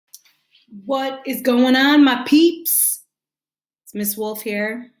What is going on, my peeps? It's Miss Wolf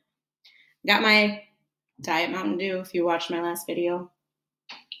here. Got my Diet Mountain Dew, if you watched my last video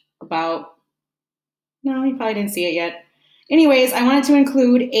about, no, you probably didn't see it yet. Anyways, I wanted to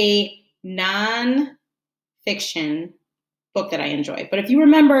include a non-fiction book that I enjoy. But if you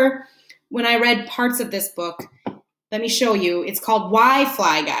remember when I read parts of this book, let me show you. It's called Why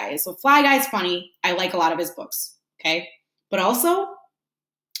Fly Guy. So Fly Guy's funny. I like a lot of his books, okay? But also,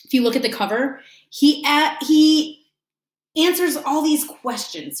 if you look at the cover, he answers all these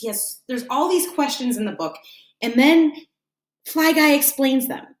questions. There's all these questions in the book, and then Fly Guy explains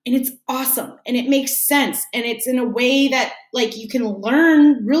them, and it's awesome, and it makes sense, and it's in a way that like you can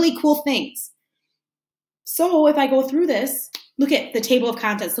learn really cool things. So if I go through this, look at the table of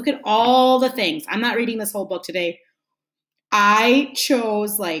contents. Look at all the things. I'm not reading this whole book today. I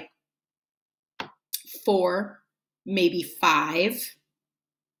chose like 4, maybe 5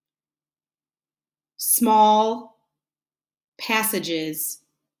 small passages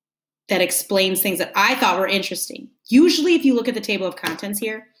that explains things that I thought were interesting. Usually, if you look at the table of contents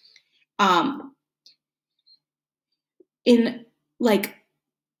here, in like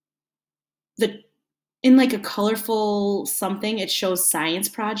a colorful something, it shows science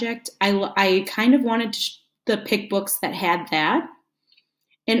project. I kind of wanted to pick books that had that.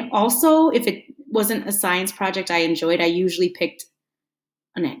 And also, if it wasn't a science project I enjoyed, I usually picked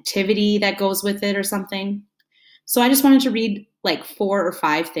an activity that goes with it or something. So I just wanted to read like 4 or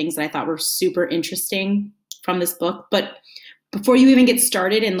 5 things that I thought were super interesting from this book. But before you even get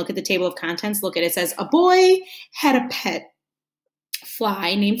started and look at the table of contents, look at it. It says, a boy had a pet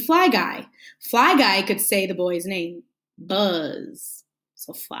fly named Fly Guy. Fly Guy could say the boy's name, Buzz.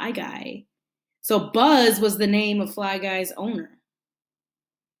 So Fly Guy. So Buzz was the name of Fly Guy's owner.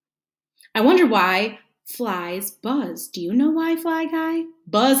 I wonder why flies buzz. Do you know why, Fly Guy?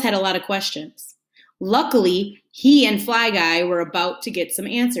 Buzz had a lot of questions. Luckily, he and Fly Guy were about to get some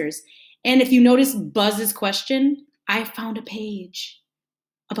answers. And if you notice Buzz's question, I found a page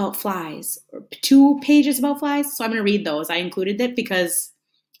about flies, or 2 pages about flies. So I'm going to read those. I included it because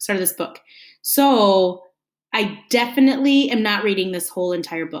I started this book. So I definitely am not reading this whole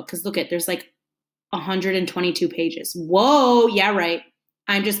entire book because look at, there's like 122 pages. Whoa, yeah, right.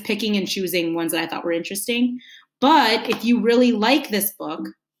 I'm just picking and choosing ones that I thought were interesting. But if you really like this book,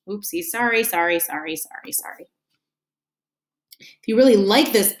 oopsie, sorry. If you really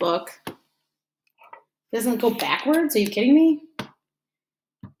like this book, it doesn't go backwards. Are you kidding me?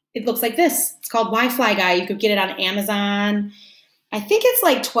 It looks like this. It's called Why Fly Guy. You could get it on Amazon. I think it's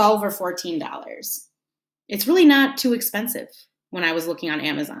like $12 or $14. It's really not too expensive when I was looking on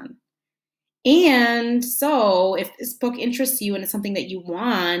Amazon. And so if this book interests you and it's something that you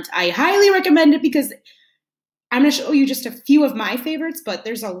want, I highly recommend it because I'm going to show you just a few of my favorites, but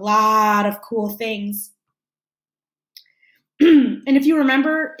there's a lot of cool things. And if you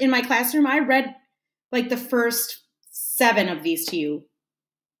remember in my classroom, I read like the first 7 of these to you.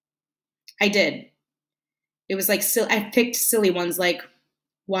 I did. It was like, I picked silly ones like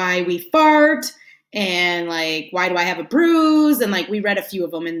Why We Fart, and like, why do I have a bruise? And like, we read a few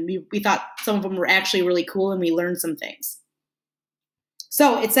of them and we thought some of them were actually really cool and we learned some things.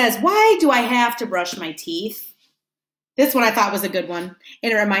 So it says, why do I have to brush my teeth? This one I thought was a good one.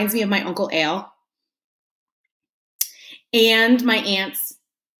 And it reminds me of my Uncle Al and my aunts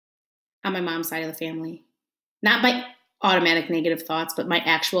on my mom's side of the family. Not by automatic negative thoughts, but my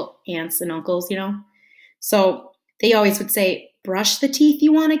actual aunts and uncles, you know? So they always would say, brush the teeth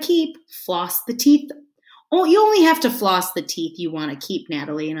you want to keep, floss the teeth. Oh, you only have to floss the teeth you want to keep,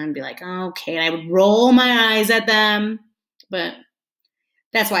 Natalie. And I'd be like, okay. And I would roll my eyes at them. But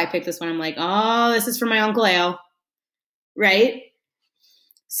that's why I picked this one. I'm like, oh, this is for my Uncle Al. Right?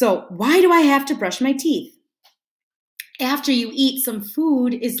 So why do I have to brush my teeth? After you eat, some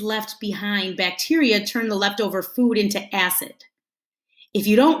food is left behind. Bacteria turn the leftover food into acid. If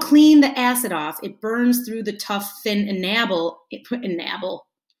you don't clean the acid off, it burns through the tough, thin enamel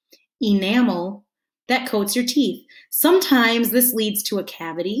that coats your teeth. Sometimes this leads to a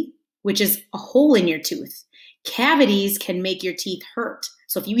cavity, which is a hole in your tooth. Cavities can make your teeth hurt.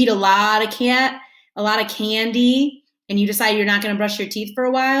 So if you eat a lot of candy and you decide you're not going to brush your teeth for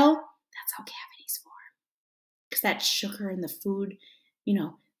a while, that's how cavities form. Because that sugar in the food, you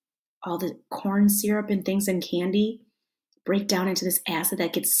know, all the corn syrup and things in candy break down into this acid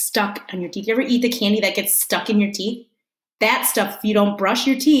that gets stuck on your teeth. You ever eat the candy that gets stuck in your teeth? That stuff, if you don't brush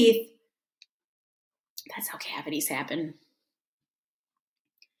your teeth, that's how cavities happen.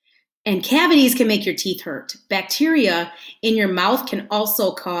 And cavities can make your teeth hurt. Bacteria in your mouth can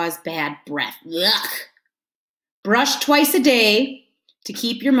also cause bad breath. Ugh. Brush twice a day. to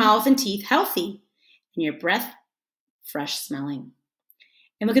keep your mouth and teeth healthy and your breath fresh smelling.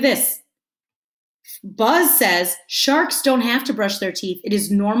 And look at this. Buzz says sharks don't have to brush their teeth. It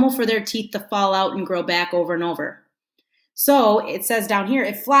is normal for their teeth to fall out and grow back over and over. So it says down here,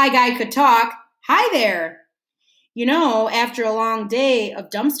 if Fly Guy could talk, hi there. You know, after a long day of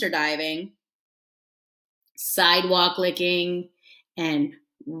dumpster diving, sidewalk licking, and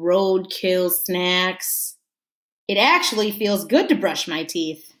roadkill snacks, it actually feels good to brush my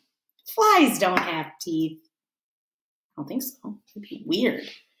teeth. Flies don't have teeth. I don't think so. It'd be weird.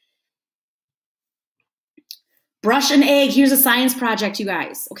 Brush an egg. Here's a science project, you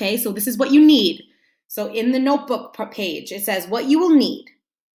guys. Okay, so this is what you need. So in the notebook page, it says what you will need.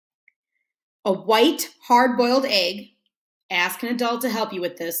 A white, hard-boiled egg. Ask an adult to help you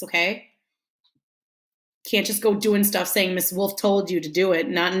with this, okay? Can't just go doing stuff saying Miss Wolf told you to do it.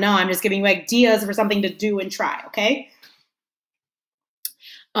 No, I'm just giving you ideas for something to do and try, okay?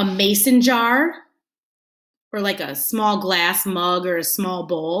 A mason jar, or like a small glass mug or a small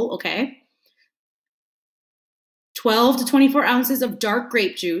bowl, okay? 12 to 24 ounces of dark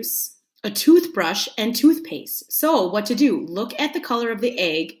grape juice, a toothbrush, and toothpaste. So what to do? Look at the color of the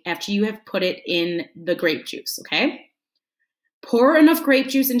egg after you have put it in the grape juice, okay? Pour enough grape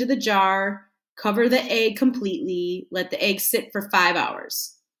juice into the jar, cover the egg completely, let the egg sit for 5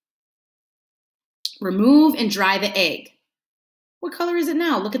 hours. Remove and dry the egg. What color is it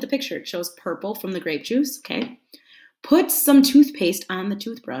now? Look at the picture. It shows purple from the grape juice, okay? Put some toothpaste on the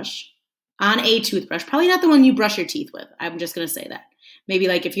toothbrush. On a toothbrush, probably not the one you brush your teeth with. I'm just going to say that. Maybe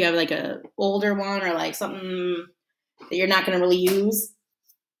like if you have like a older one or like something that you're not going to really use.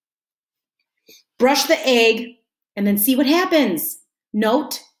 Brush the egg and then see what happens.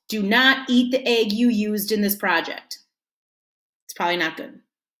 Note, do not eat the egg you used in this project. It's probably not good.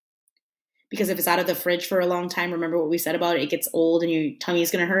 Because if it's out of the fridge for a long time, remember what we said about it? It gets old and your tummy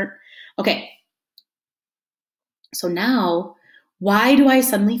is going to hurt. Okay. So now, why do I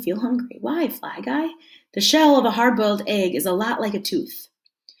suddenly feel hungry? Why, Fly Guy? The shell of a hard-boiled egg is a lot like a tooth.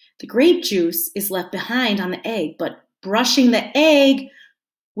 The grape juice is left behind on the egg, but brushing the egg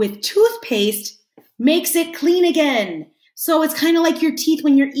with toothpaste makes it clean again. So it's kind of like your teeth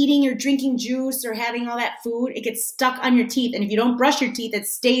when you're eating or drinking juice or having all that food. It gets stuck on your teeth, and if you don't brush your teeth, it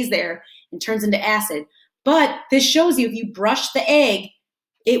stays there and turns into acid. But this shows you if you brush the egg,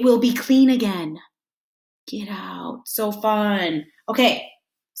 it will be clean again. Get out. So fun. Okay,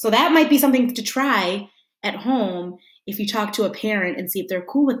 so that might be something to try at home if you talk to a parent and see if they're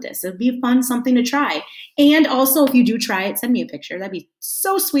cool with this. It'd be fun, something to try. And also, if you do try it, send me a picture. That'd be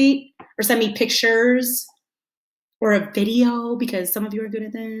so sweet. Or send me pictures or a video, because some of you are good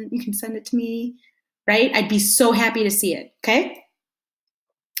at that. You can send it to me, right? I'd be so happy to see it, okay?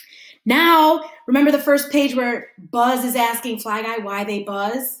 Now, remember the first page where Buzz is asking Fly Guy why they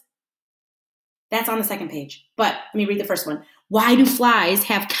buzz? That's on the second page. But let me read the first one. Why do flies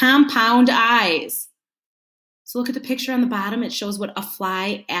have compound eyes? So look at the picture on the bottom. It shows what a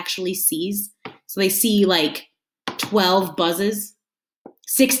fly actually sees. So they see like 12 buzzes,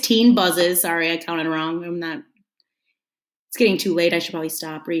 16 buzzes. Sorry, I counted wrong. It's getting too late. I should probably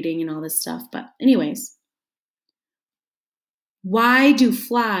stop reading and all this stuff. But anyways, why do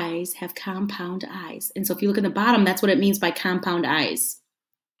flies have compound eyes? And so if you look at the bottom, that's what it means by compound eyes.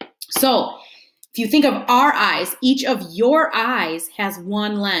 So if you think of our eyes, each of your eyes has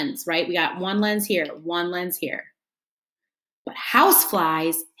one lens, right? We got one lens here, one lens here. But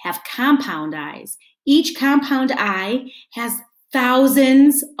houseflies have compound eyes. Each compound eye has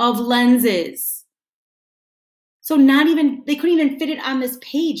thousands of lenses. So they couldn't even fit it on this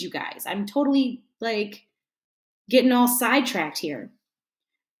page, you guys. I'm totally like getting all sidetracked here.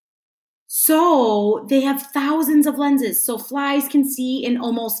 So they have thousands of lenses. So flies can see in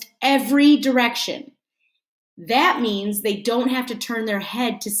almost every direction. That means they don't have to turn their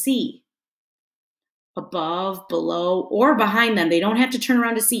head to see. Above, below, or behind them. They don't have to turn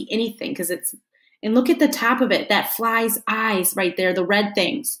around to see anything and look at the top of it, that fly's eyes right there, the red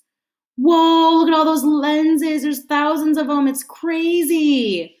things. Whoa, look at all those lenses. There's thousands of them. It's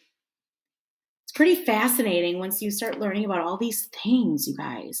crazy. It's pretty fascinating once you start learning about all these things, you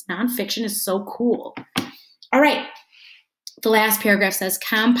guys. Nonfiction is so cool. All right. The last paragraph says,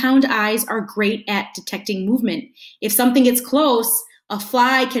 compound eyes are great at detecting movement. If something gets close, a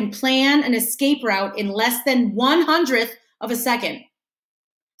fly can plan an escape route in less than 1/100th of a second.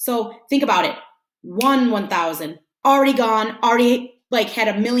 So think about it. 1/1000. Already gone, already had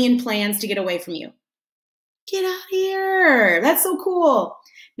a million plans to get away from you. Get out of here. That's so cool.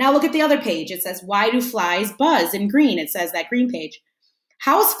 Now look at the other page. It says, why do flies buzz in green? It says that green page.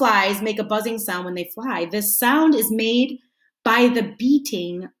 House flies make a buzzing sound when they fly. This sound is made By the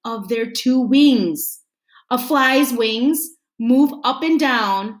beating of their two wings. A fly's wings move up and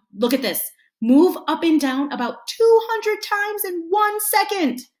down. Look at this. Move up and down about 200 times in 1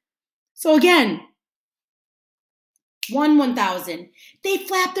 second. So again, 1,000. They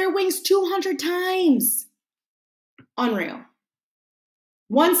flap their wings 200 times. Unreal.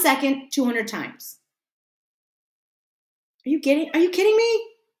 1 second, 200 times. Are you kidding me?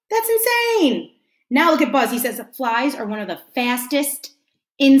 That's insane. Now look at Buzz. He says that flies are one of the fastest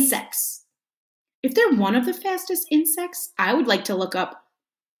insects. If they're one of the fastest insects, I would like to look up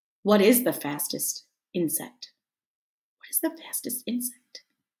what is the fastest insect. What is the fastest insect?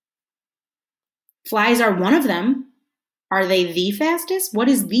 Flies are one of them. Are they the fastest? What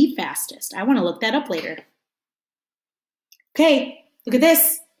is the fastest? I want to look that up later. Okay, look at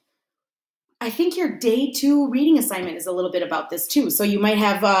this. I think your day 2 reading assignment is a little bit about this too. So you might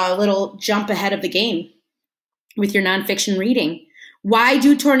have a little jump ahead of the game with your nonfiction reading. Why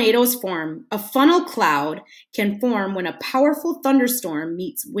do tornadoes form? A funnel cloud can form when a powerful thunderstorm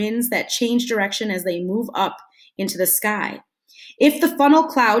meets winds that change direction as they move up into the sky. If the funnel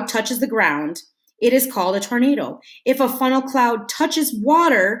cloud touches the ground, it is called a tornado. If a funnel cloud touches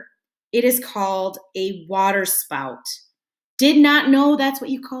water, it is called a waterspout. Did not know that's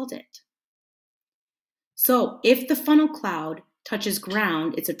what you called it. So if the funnel cloud touches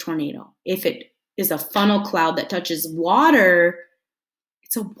ground, it's a tornado. If it is a funnel cloud that touches water,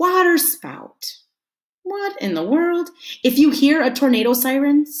 it's a waterspout. What in the world? If you hear a tornado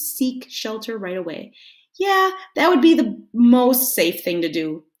siren, seek shelter right away. Yeah, that would be the most safe thing to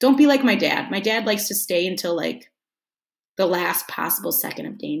do. Don't be like my dad. My dad likes to stay until like the last possible second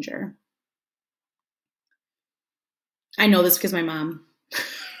of danger. I know this because my mom,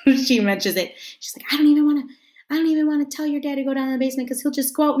 she mentions it. She's like, I don't even want to tell your dad to go down in the basement because he'll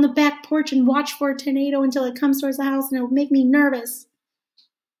just go out on the back porch and watch for a tornado until it comes towards the house and it'll make me nervous.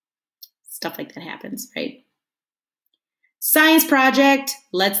 Stuff like that happens, right? Science project.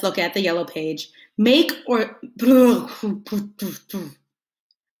 Let's look at the yellow page. I'm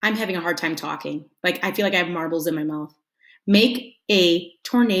having a hard time talking. Like, I feel like I have marbles in my mouth. Make a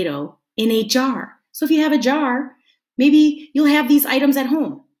tornado in a jar. So if you have a jar, maybe you'll have these items at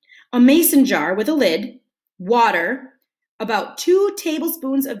home. A mason jar with a lid, water, about 2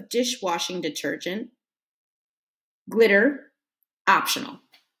 tablespoons of dishwashing detergent, glitter, optional.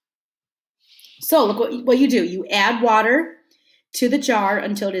 So look what you do. You add water to the jar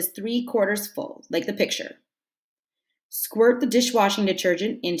until it is 3/4 full, like the picture. Squirt the dishwashing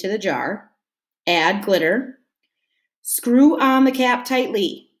detergent into the jar. Add glitter. Screw on the cap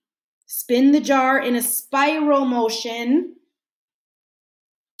tightly. Spin the jar in a spiral motion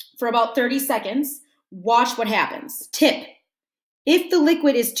for about 30 seconds. Watch what happens. Tip: if the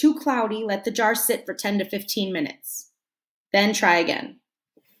liquid is too cloudy, let the jar sit for 10 to 15 minutes. Then try again.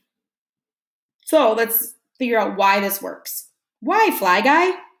 So let's figure out why this works. Why, Fly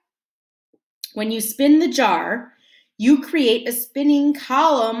Guy? When you spin the jar, you create a spinning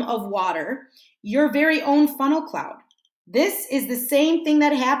column of water, your very own funnel cloud. This is the same thing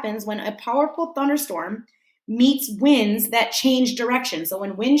that happens when a powerful thunderstorm meets winds that change direction. So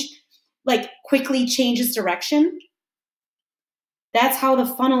when wind quickly changes direction, that's how the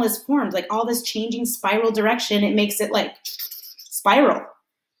funnel is formed. Like all this changing spiral direction, it makes it like spiral.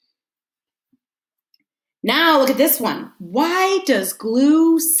 Now look at this one. Why does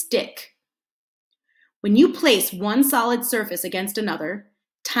glue stick? When you place one solid surface against another,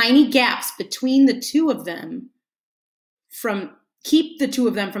 tiny gaps between the two of them keep the two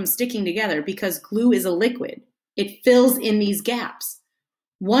of them from sticking together because glue is a liquid. It fills in these gaps.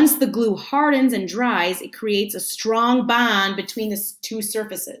 Once the glue hardens and dries, it creates a strong bond between the two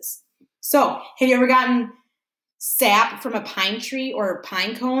surfaces. So, have you ever gotten sap from a pine tree or a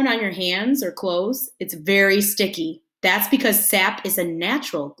pine cone on your hands or clothes? It's very sticky. That's because sap is a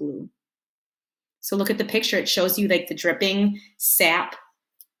natural glue. So look at the picture. It shows you like the dripping sap.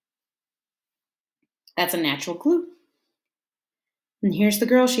 That's a natural glue. And here's the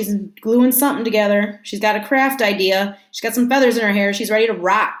girl. She's gluing something together. She's got a craft idea. She's got some feathers in her hair. She's ready to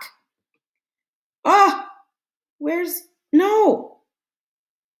rock. Oh,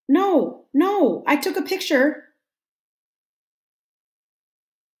 no. I took a picture.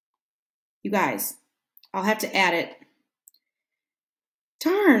 You guys, I'll have to add it.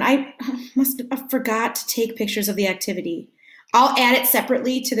 Darn, I must have forgot to take pictures of the activity. I'll add it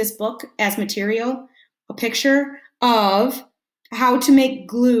separately to this book as material, a picture of how to make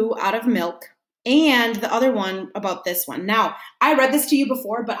glue out of milk and the other one about this one. Now, I read this to you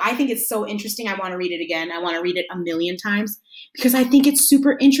before, but I think it's so interesting. I want to read it again. I want to read it 1,000,000 times because I think it's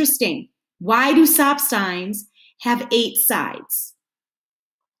super interesting. Why do stop signs have 8 sides.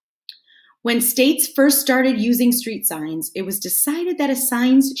 When states first started using street signs, it was decided that a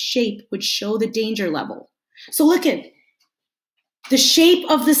sign's shape would show the danger level. So look at the shape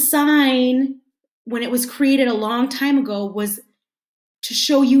of the sign when it was created a long time ago was to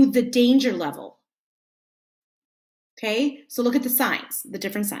show you the danger level. Okay, so look at the signs, the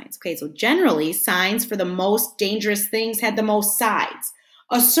different signs. Okay, so generally signs for the most dangerous things had the most sides.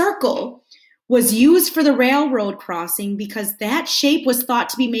 A circle was used for the railroad crossing because that shape was thought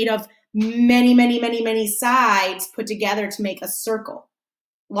to be made of many sides put together to make a circle.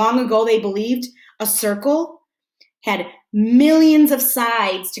 Long ago, they believed a circle had millions of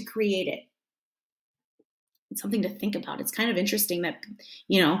sides to create it. It's something to think about. It's kind of interesting that,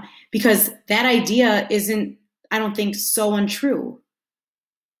 because that idea isn't, I don't think, so untrue.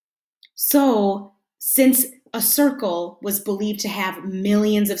 So since a circle was believed to have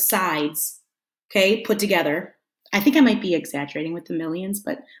millions of sides, okay, put together, I think I might be exaggerating with the millions,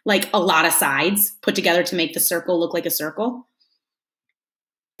 but like a lot of sides put together to make the circle look like a circle.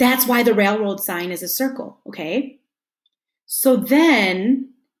 That's why the railroad sign is a circle, okay? So then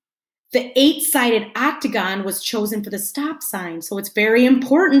the 8-sided octagon was chosen for the stop sign. So it's very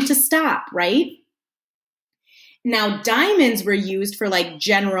important to stop, right? Now, diamonds were used for like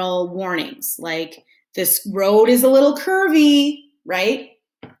general warnings, like this road is a little curvy, right?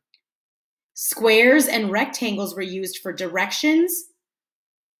 Squares and rectangles were used for directions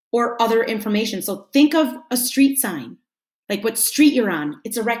or other information. So think of a street sign, like what street you're on.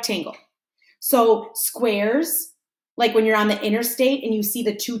 It's a rectangle. So squares, like when you're on the interstate and you see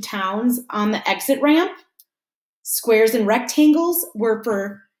the 2 towns on the exit ramp, squares and rectangles were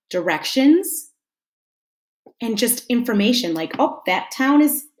for directions and just information, like, oh, that town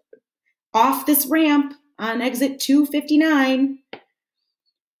is off this ramp on exit 259.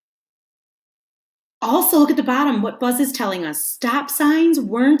 Also, look at the bottom, what Buzz is telling us. Stop signs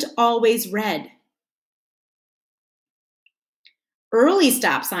weren't always red. Early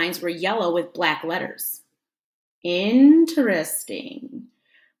stop signs were yellow with black letters. Interesting.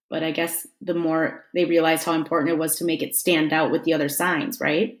 But I guess the more they realized how important it was to make it stand out with the other signs,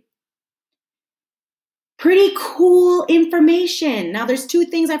 right? Pretty cool information. Now, there's 2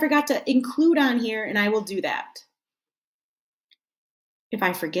 things I forgot to include on here, and I will do that. If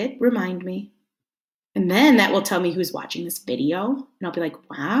I forget, remind me. And then that will tell me who's watching this video. And I'll be like,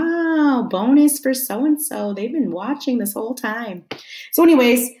 wow, bonus for so-and-so. They've been watching this whole time. So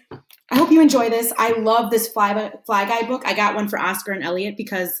anyways, I hope you enjoy this. I love this Fly Guy book. I got one for Oscar and Elliot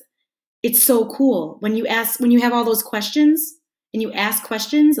because it's so cool. When you have all those questions and you ask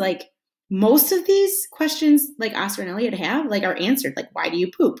questions, like most of these questions like Oscar and Elliot have, like are answered. Like, why do you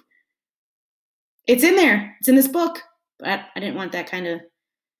poop? It's in there. It's in this book. But I didn't want that kind of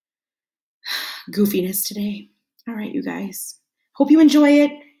goofiness today. All right, you guys. Hope you enjoy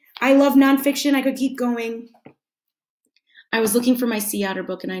it. I love nonfiction. I could keep going. I was looking for my sea otter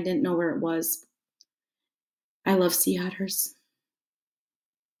book and I didn't know where it was. I love sea otters.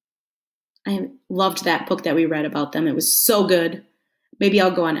 I loved that book that we read about them. It was so good. Maybe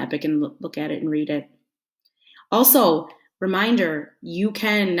I'll go on Epic and look at it and read it. Also, reminder, you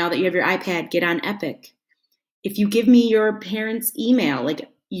can, now that you have your iPad, get on Epic. If you give me your parents' email, like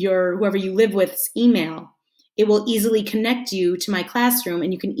whoever you live with's email, it will easily connect you to my classroom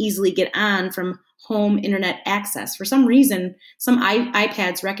and you can easily get on from home internet access. For some reason, some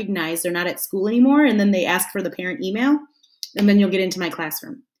iPads recognize they're not at school anymore and then they ask for the parent email and then you'll get into my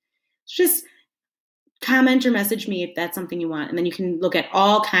classroom. Just comment or message me if that's something you want and then you can look at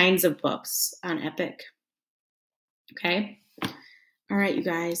all kinds of books on Epic. Okay? All right, you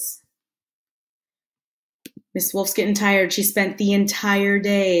guys. Miss Wolf's getting tired. She spent the entire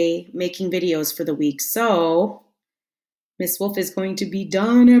day making videos for the week. So Miss Wolf is going to be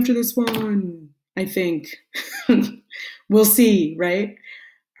done after this one, I think. We'll see, right?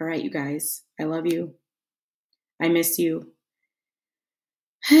 All right, you guys. I love you. I miss you.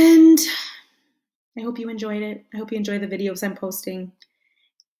 And I hope you enjoyed it. I hope you enjoy the videos I'm posting.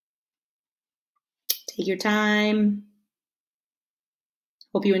 Take your time.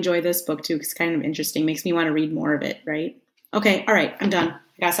 Hope you enjoy this book too, because it's kind of interesting. Makes me want to read more of it, right? Okay, all right, I'm done. I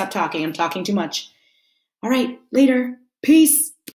gotta stop talking. I'm talking too much. All right, later. Peace.